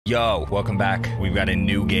Yo, welcome back. We've got a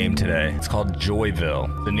new game today. It's called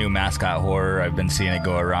Joyville. The new Mascot horror. I've been seeing it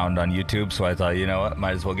go around on YouTube, so I thought, you know what,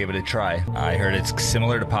 might as well give it a try. I heard it's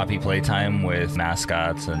similar to Poppy Playtime with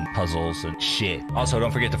mascots and puzzles and shit. Also,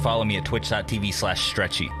 don't forget to follow me at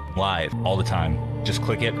twitch.tv/stretchy. Live all the time. Just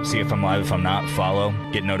click it, see if I'm live. If I'm not, follow,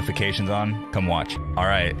 get notifications on, come watch. All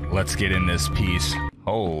right, let's get in this piece.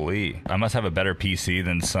 Holy, I must have a better PC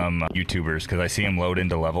than some YouTubers because I see them load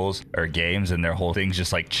into levels or games and their whole thing's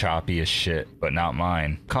just like choppy as shit, but not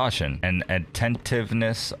mine. Caution and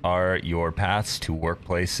attentiveness are your paths to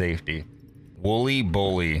workplace safety. Woolly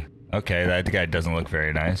bully. Okay, that guy doesn't look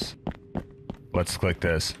very nice. Let's click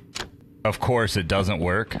this. Of course it doesn't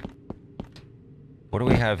work. What do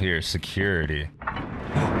we have here? Security.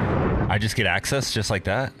 I just get access just like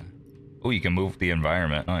that? Oh, you can move the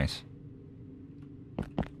environment. Nice.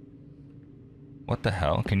 What the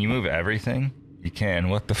hell? Can you move everything? You can.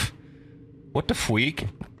 What the fweek?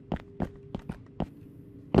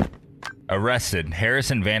 Arrested.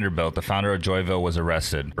 Harrison Vanderbilt, the founder of Joyville, was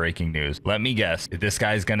arrested. Breaking news. Let me guess. This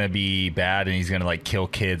guy's gonna be bad and he's gonna like kill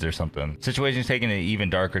kids or something. Situation's taking an even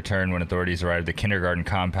darker turn when authorities arrived at the kindergarten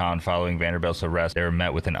compound following Vanderbilt's arrest. They were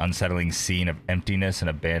met with an unsettling scene of emptiness and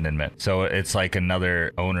abandonment. So it's like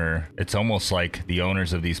another owner. It's almost like the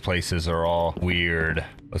owners of these places are all weird.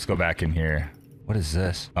 Let's go back in here. What is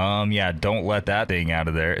this? Yeah, don't let that thing out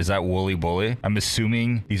of there. Is that Woolly Bully? I'm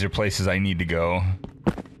assuming these are places I need to go.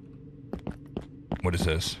 What is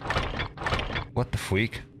this? What the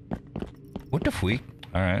fweek? What the fweek?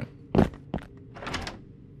 All right.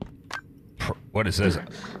 What is this?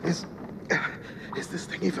 Is this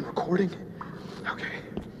thing even recording?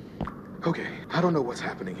 Okay. I don't know what's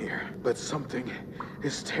happening here, but something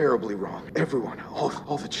is terribly wrong. Everyone,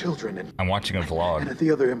 all the children and I'm watching a vlog. And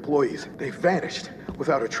the other employees, they vanished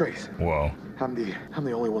without a trace. Whoa. I'm the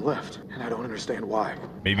only one left, and I don't understand why.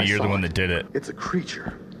 Maybe you're the one that did it. It's a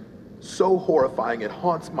creature so horrifying it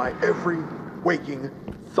haunts my every waking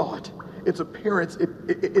thought. Its appearance,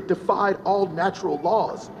 it defied all natural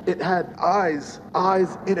laws. It had eyes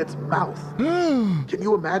in its mouth. Can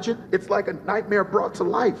you imagine? It's like a nightmare brought to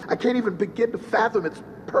life. I can't even begin to fathom its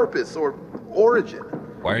purpose or origin.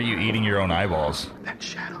 Why are you eating your own eyeballs? That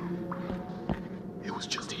shadow, it was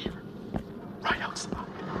just here, right outside.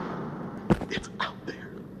 It's out there,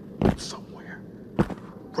 somewhere,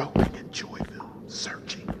 roaming in Joyville,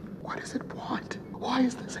 searching. What does it want? Why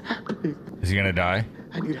is this happening? Is he gonna die?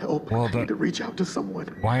 I need help. Well, I need to reach out to someone.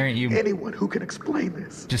 Why aren't you... Anyone who can explain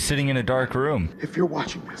this. Just sitting in a dark room. If you're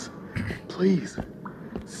watching this, please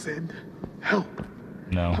send help.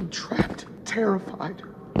 No. I'm trapped, terrified.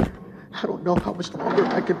 I don't know how much longer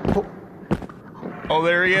I can... Oh,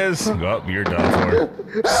 there he is. Oh, you're done for.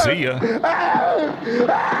 See ya.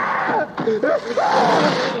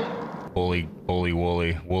 Bully,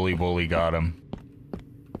 Woolly. Woolly Bully got him.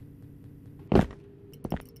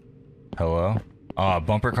 Hello?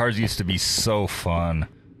 Bumper cars used to be so fun.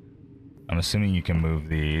 I'm assuming you can move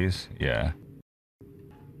these. Yeah.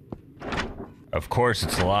 Of course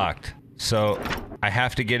it's locked. So I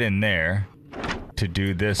have to get in there to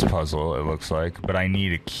do this puzzle, it looks like, but I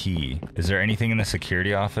need a key. Is there anything in the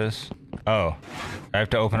security office? Oh, I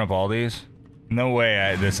have to open up all these? No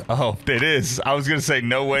way oh, it is. I was gonna say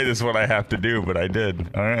no way this is what I have to do, but I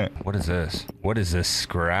did. All right. What is this? What is this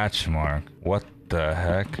scratch mark? What the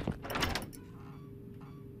heck?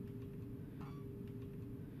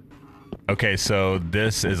 Okay, so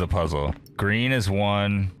this is a puzzle. Green is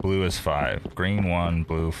 1, blue is 5. Green 1,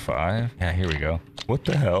 blue 5. Yeah, here we go. What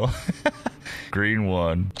the hell? Green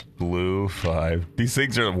 1, blue 5. These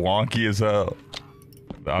things are wonky as hell.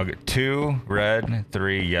 I'll get 2, red,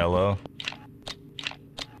 3, yellow.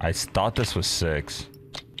 I thought this was 6.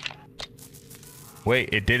 Wait,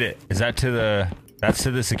 it did it. Is that to the... That's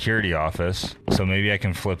to the security office. So maybe I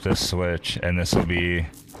can flip this switch and this will be...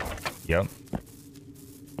 Yep.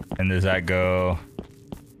 And does that go...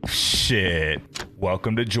 Shit.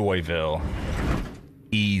 Welcome to Joyville.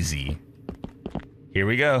 Easy. Here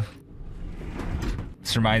we go.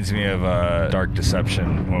 This reminds me of Dark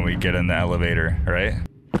Deception when we get in the elevator, right?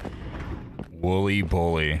 Woolly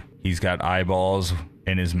Bully. He's got eyeballs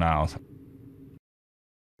in his mouth.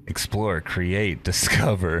 Explore, create,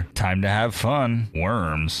 discover. Time to have fun.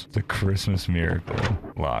 Worms. The Christmas miracle.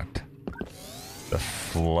 Locked. The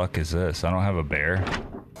fuck is this? I don't have a bear.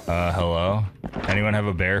 Hello? Anyone have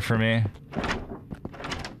a bear for me?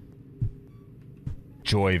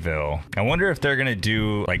 Joyville. I wonder if they're gonna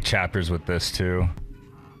do like chapters with this too.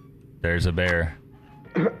 There's a bear.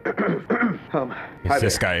 Hi It's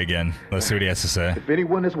this there. guy again. Let's see what he has to say. If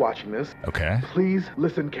anyone is watching this, Okay. please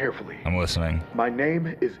listen carefully. I'm listening. My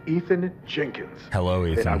name is Ethan Jenkins. Hello,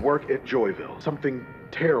 And I Ethan. work at Joyville. Something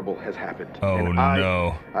terrible has happened. Oh, and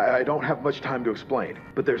no. I don't have much time to explain,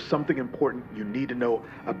 but there's something important you need to know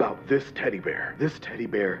about this teddy bear. This teddy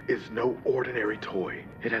bear is no ordinary toy.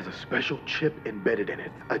 It has a special chip embedded in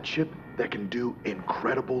it. A chip that can do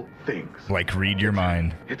incredible things. Like, read your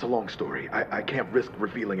mind. It's a long story. I can't risk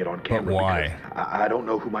revealing it on camera. why? Because I don't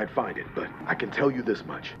know who might find it, but I can tell you this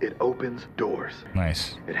much. It opens doors.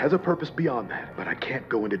 Nice. It has a purpose beyond that, but I can't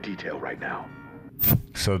go into detail right now.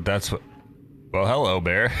 So that's what... Well, hello,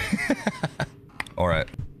 bear. Alright.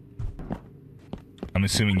 I'm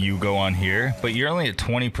assuming you go on here, but you're only at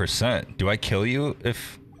 20%. Do I kill you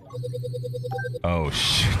if... Oh,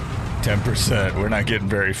 shit. 10%. We're not getting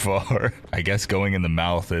very far. I guess going in the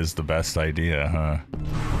mouth is the best idea, huh?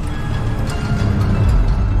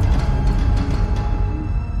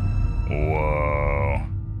 Whoa.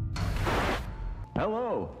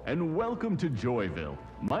 Hello, and welcome to Joyville.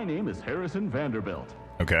 My name is Harrison Vanderbilt.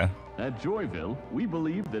 Okay. At Joyville, we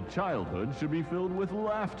believe that childhood should be filled with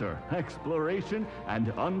laughter, exploration,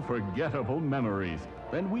 and unforgettable memories.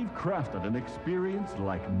 And we've crafted an experience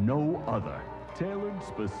like no other, tailored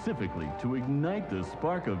specifically to ignite the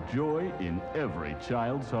spark of joy in every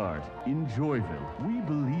child's heart. In Joyville, we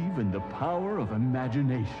believe in the power of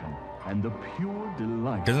imagination and the pure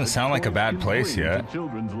delight. Doesn't that sound like a toys bad can place bring yet. to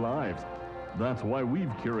children's lives. That's why we've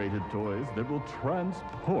curated toys that will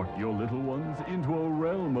transport your little ones into a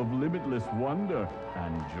realm of limitless wonder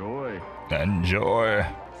and joy. Enjoy.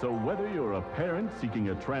 So whether you're a parent seeking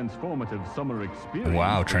a transformative summer experience,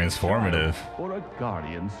 Wow, with a transformative. child, or a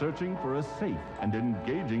guardian searching for a safe and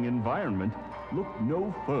engaging environment, look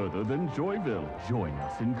no further than Joyville. Join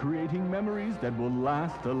us in creating memories that will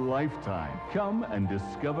last a lifetime. Come and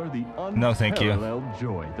discover the No, thank you. unparalleled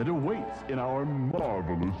joy that awaits in our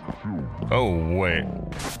marvelous show. Oh, wait.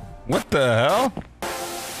 What the hell?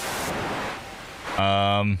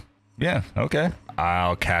 Yeah, okay.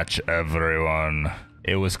 I'll catch everyone.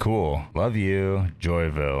 It was cool. Love you,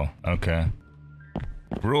 Joyville. Okay.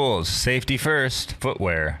 Rules. Safety first.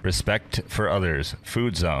 Footwear. Respect for others.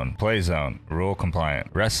 Food zone. Play zone. Rule compliant.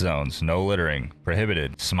 Rest zones. No littering.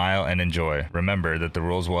 Prohibited. Smile and enjoy. Remember that the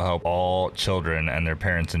rules will help all children and their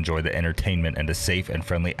parents enjoy the entertainment and a safe and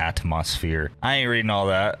friendly atmosphere. I ain't reading all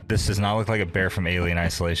that. This does not look like a bear from Alien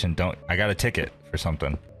Isolation. I got a ticket for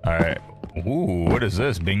something. Alright. Ooh, what is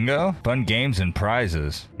this? Bingo? Fun games and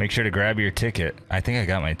prizes. Make sure to grab your ticket. I think I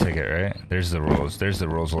got my ticket, right? There's the rules. There's the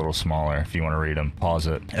rules a little smaller if you want to read them. Pause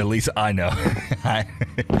it. At least I know.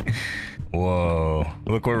 Whoa.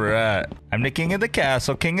 Look where we're at. I'm the king of the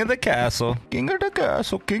castle. King of the castle. King of the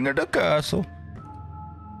castle. King of the castle.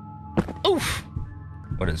 Oof.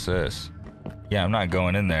 What is this? Yeah, I'm not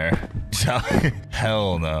going in there.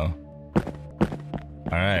 Hell no.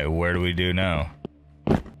 Alright, where do we do now?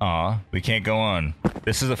 Aw, we can't go on.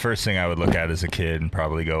 This is the first thing I would look at as a kid and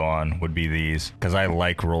probably go on, would be these. Because I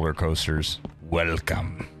like roller coasters.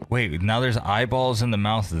 Welcome. Wait, now there's eyeballs in the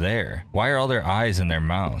mouth there. Why are all their eyes in their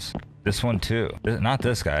mouths? This one too. Not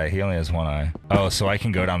this guy, he only has one eye. Oh, so I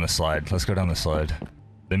can go down the slide. Let's go down the slide.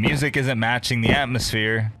 The music isn't matching the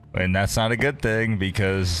atmosphere. And that's not a good thing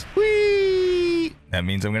because... Whee! That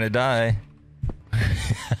means I'm gonna die.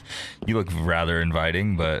 You look rather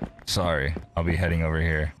inviting, but sorry. I'll be heading over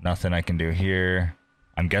here. Nothing I can do here.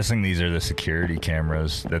 I'm guessing these are the security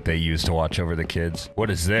cameras that they use to watch over the kids. What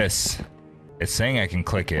is this? It's saying I can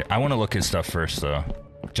click it. I want to look at stuff first, though.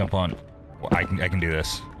 Jump on. Well, I can do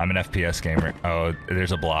this. I'm an FPS gamer. Oh,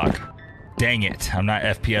 there's a block. Dang it. I'm not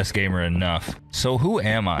FPS gamer enough. So who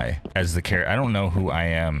am I as the character? I don't know who I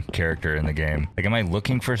am character in the game. Like, am I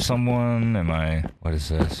looking for someone? Am I... What is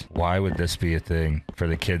this? Why would this be a thing for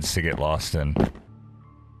the kids to get lost in?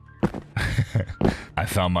 I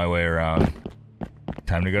found my way around.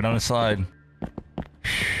 Time to go down the slide.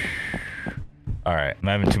 Alright, I'm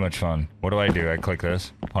having too much fun. What do? I click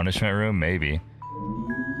this? Punishment room? Maybe.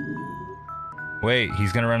 Wait,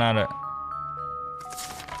 he's gonna run out of...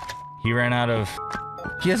 He ran out of...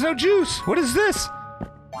 He has no juice! What is this?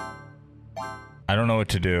 I don't know what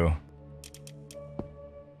to do.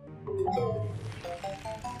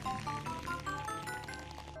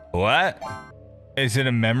 What? Is it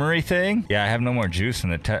a memory thing? Yeah, I have no more juice in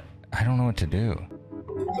the I don't know what to do.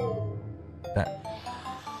 That...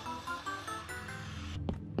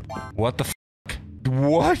 What the f***?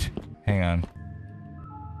 What? Hang on.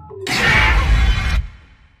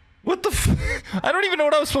 What the f- I don't even know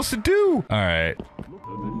what I was supposed to do! Alright.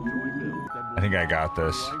 I think I got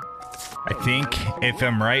this. I think, if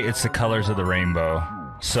I'm right, it's the colors of the rainbow.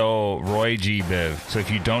 So, Roy G. Biv. So if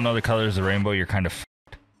you don't know the colors of the rainbow, you're kind of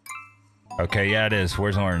f***ed. Okay, yeah, it is.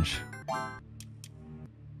 Where's orange?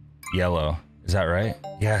 Yellow. Is that right?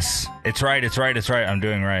 Yes. It's right, it's right, it's right. I'm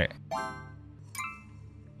doing right.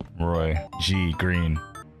 Roy G. Green.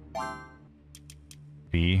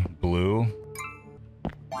 B. Blue.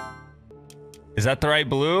 Is that the right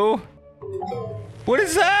blue? What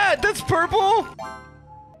is that? That's purple?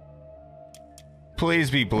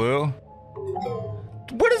 Please be blue.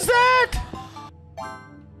 What is that?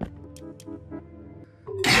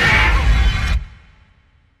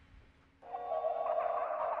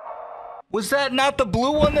 Was that not the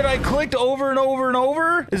blue one that I clicked over and over and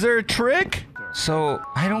over? Is there a trick? So,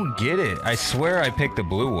 I don't get it. I swear I picked the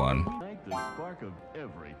blue one.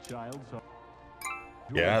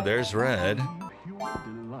 Yeah, there's red.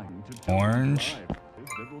 Orange.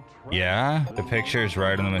 Yeah, the picture is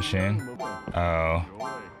right on the machine. Oh.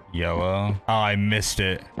 Yellow. Oh, I missed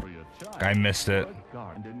it. I missed it.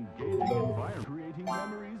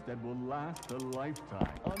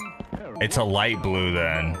 It's a light blue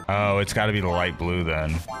then. Oh, it's got to be the light blue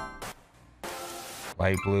then.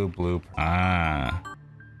 Light blue, blue. Ah.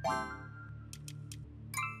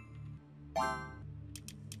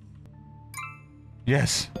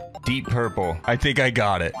 Yes. Deep purple. I think I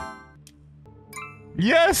got it.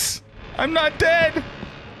 Yes! I'm not dead!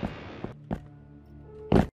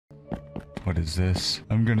 What is this?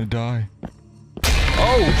 I'm gonna die.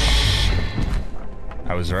 Oh, shh!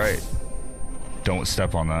 I was right. Don't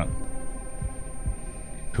step on that.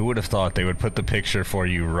 Who would have thought they would put the picture for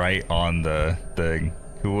you right on the thing?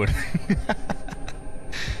 Who would?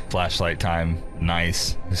 Flashlight time.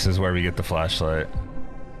 Nice. This is where we get the flashlight.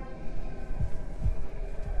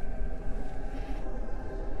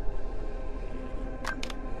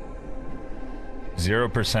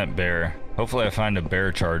 %, bear. Hopefully I find a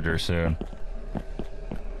bear charger soon.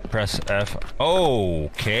 Press F.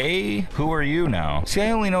 Okay. Who are you now? See,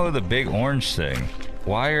 I only know the big orange thing.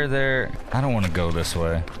 Why are there... I don't want to go this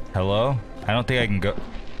way. Hello? I don't think I can go...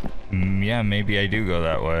 yeah, maybe I do go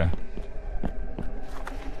that way.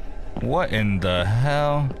 What in the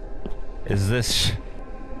hell is this?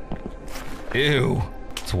 Ew.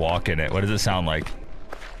 Let's walk in it. What does it sound like?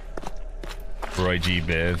 Roy G.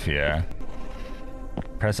 Biv, yeah.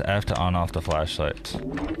 Press F to on off the flashlight.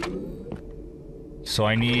 So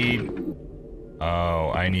I need...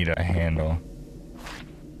 oh, I need a handle.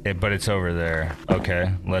 But it's over there.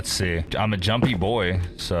 Okay, let's see. I'm a jumpy boy,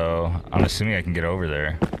 so I'm assuming I can get over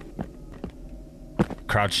there.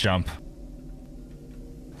 Crouch jump.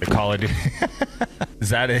 The Call of Duty... is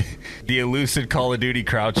that it? The elusive Call of Duty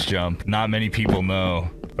crouch jump. Not many people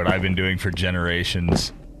know, but I've been doing for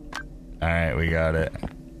generations. Alright, we got it.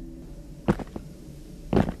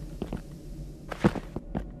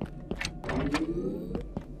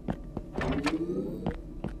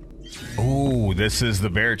 Ooh, this is the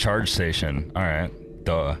bear charge station. Alright.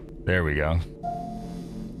 Duh. There we go.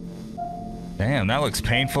 Damn, that looks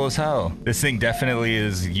painful as hell. This thing definitely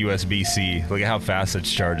is USB-C. Look at how fast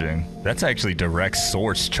it's charging. That's actually direct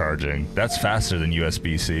source charging. That's faster than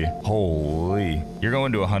USB-C. Holy. You're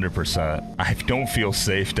going to 100%. I don't feel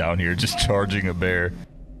safe down here just charging a bear.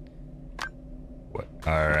 What?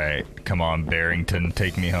 Alright. Come on, Barrington.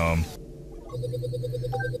 Take me home.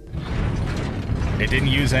 It didn't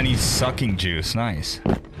use any sucking juice. Nice.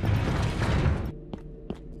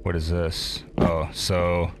 What is this? Oh,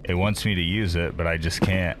 so it wants me to use it, but I just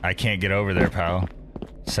can't. I can't get over there, pal.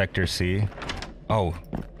 Sector C. Oh.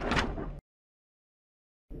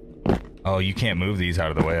 Oh, you can't move these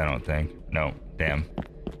out of the way, I don't think. No. Damn.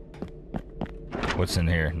 What's in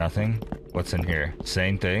here? Nothing? What's in here?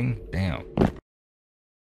 Same thing? Damn.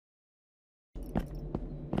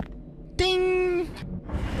 Ding!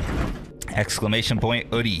 Exclamation point,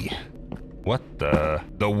 Udi. What the?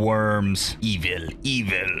 The worms. Evil,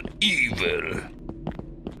 evil, evil.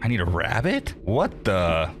 I need a rabbit? What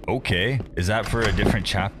the? Okay. Is that for a different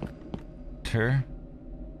chapter?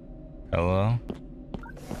 Hello?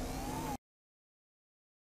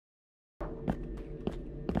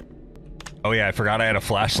 Oh yeah, I forgot I had a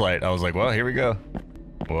flashlight. I was like, well, here we go.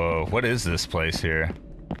 Whoa, what is this place here?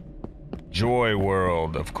 Joy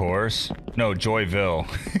World, of course. No, Joyville.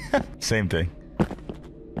 Same thing.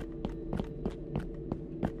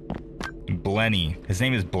 Blenny. His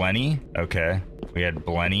name is Blenny? Okay. We had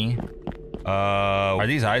Blenny. Are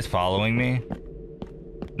these eyes following me?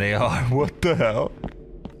 They are. What the hell?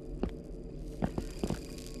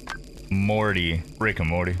 Morty. Rick and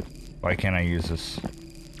Morty. Why can't I use this?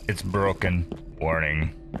 It's broken.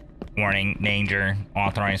 Warning. Warning. Danger.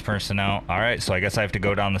 Authorized personnel. Alright, so I guess I have to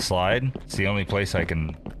go down the slide. It's the only place I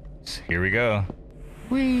can... Here we go.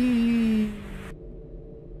 Whee!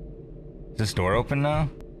 Is this door open now?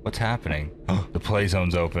 What's happening? Oh, the play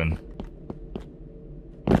zone's open.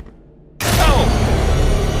 Oh!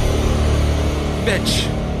 Bitch!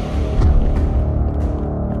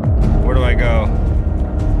 Where do I go?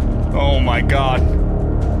 Oh my god.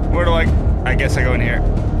 Where do I guess I go in here.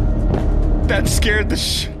 That scared the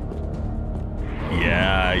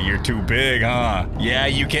Yeah, you're too big, huh? Yeah,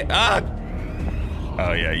 you can't. Ah!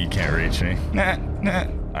 Oh yeah, you can't reach me. Nah, nah.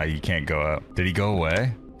 Ah, you can't go up. Did he go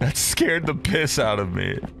away? That scared the piss out of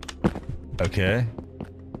me. Okay.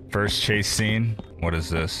 First chase scene. What is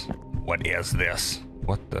this? What is this?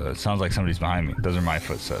 What the? It sounds like somebody's behind me. Those are my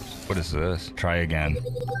footsteps. What is this? Try again.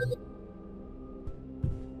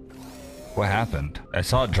 What happened? I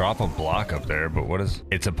saw it drop a block up there, but what is...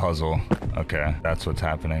 It's a puzzle. Okay, that's what's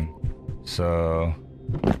happening. So...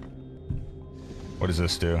 What does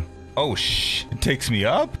this do? Oh, it takes me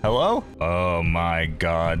up? Hello? Oh my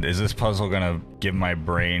god. Is this puzzle gonna give my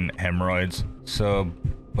brain hemorrhoids? So,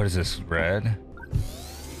 what is this? Red?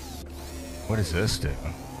 What does this do?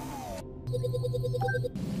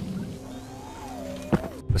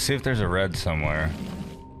 Let's see if there's a red somewhere.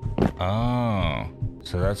 Oh.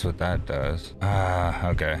 So that's what that does. Ah,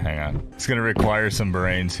 okay, hang on. It's gonna require some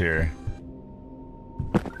brains here.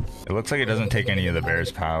 It looks like it doesn't take any of the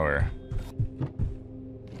bear's power.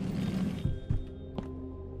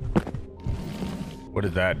 What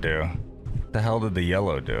did that do? What the hell did the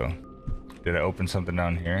yellow do? Did it open something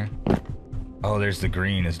down here? Oh, there's the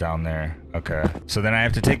green is down there. Okay. So then I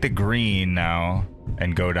have to take the green now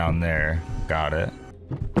and go down there. Got it.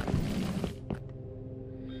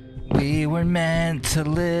 We were meant to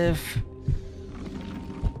live.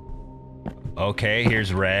 Okay,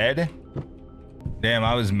 here's red. Damn,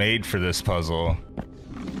 I was made for this puzzle.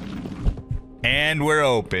 And we're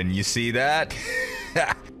open. You see that?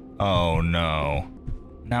 Oh no.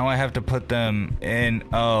 Now I have to put them in.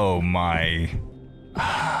 Oh my.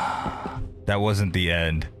 That wasn't the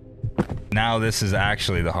end. Now this is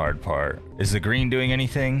actually the hard part. Is the green doing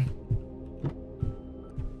anything?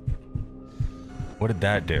 What did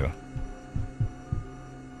that do?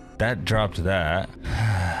 That dropped that.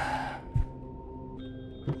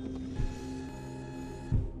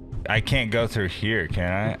 I can't go through here,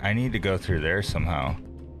 can I? I need to go through there somehow.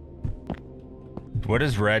 What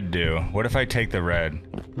does red do? What if I take the red?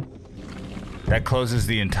 That closes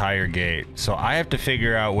the entire gate. So I have to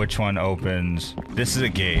figure out which one opens. This is a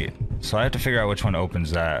gate. So I have to figure out which one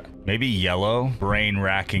opens that. Maybe yellow?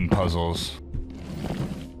 Brain-racking puzzles.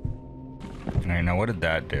 Alright, now what did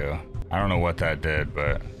that do? I don't know what that did,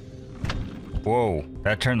 but... Whoa,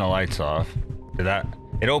 that turned the lights off. Did that...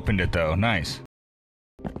 It opened it though, nice.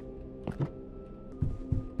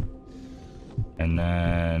 And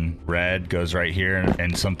then red goes right here,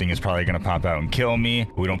 and something is probably gonna pop out and kill me.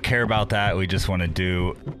 We don't care about that, we just wanna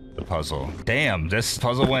do the puzzle. Damn, this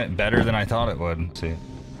puzzle went better than I thought it would. Let's see.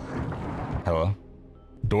 Hello?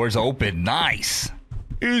 Doors open, nice!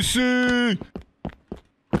 Easy!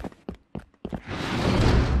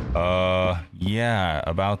 Yeah,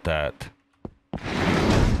 about that.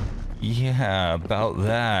 Yeah, about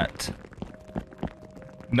that.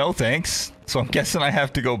 No thanks. So I'm guessing I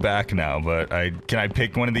have to go back now, but can I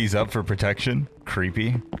pick one of these up for protection?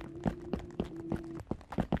 Creepy.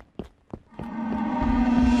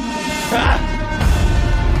 Ah!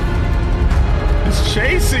 It's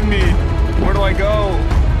chasing me! Where do I go?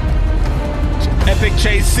 Epic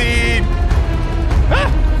chase scene!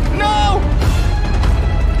 Ah! No!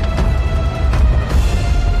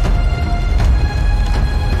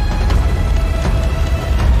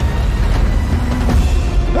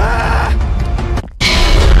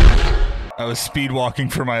 I was speed walking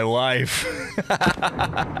for my life.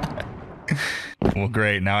 Well,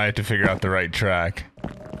 great. Now I have to figure out the right track.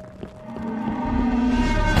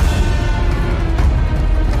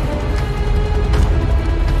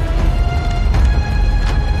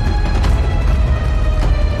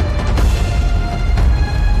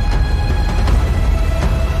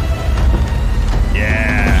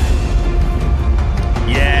 Yeah.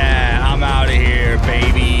 Yeah, I'm out of here,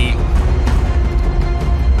 baby.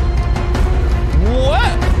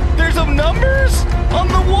 There's some numbers on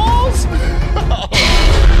the walls?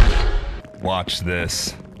 Watch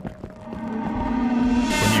this.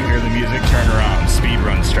 When you hear the music, turn around.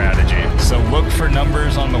 Speedrun strategy. So look for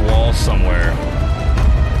numbers on the wall somewhere.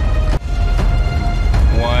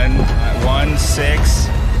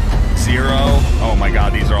 1600. Oh my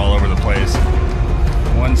god, these are all over the place.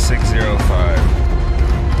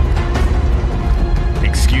 1605.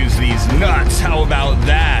 Excuse these nuts. How about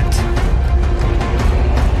that?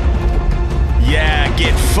 Yeah,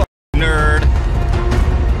 get fucked, nerd.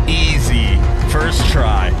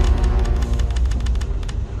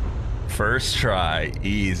 First try,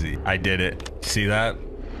 easy. I did it. See that?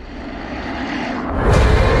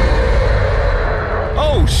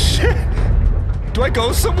 Oh shit! Do I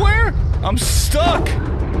go somewhere? I'm stuck!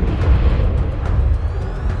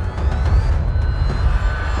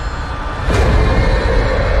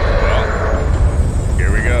 Well,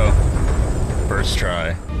 here we go. First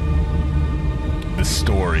try. The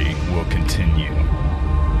story will continue.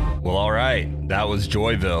 Well, alright. That was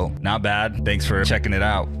Joyville. Not bad. Thanks for checking it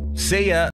out. See ya!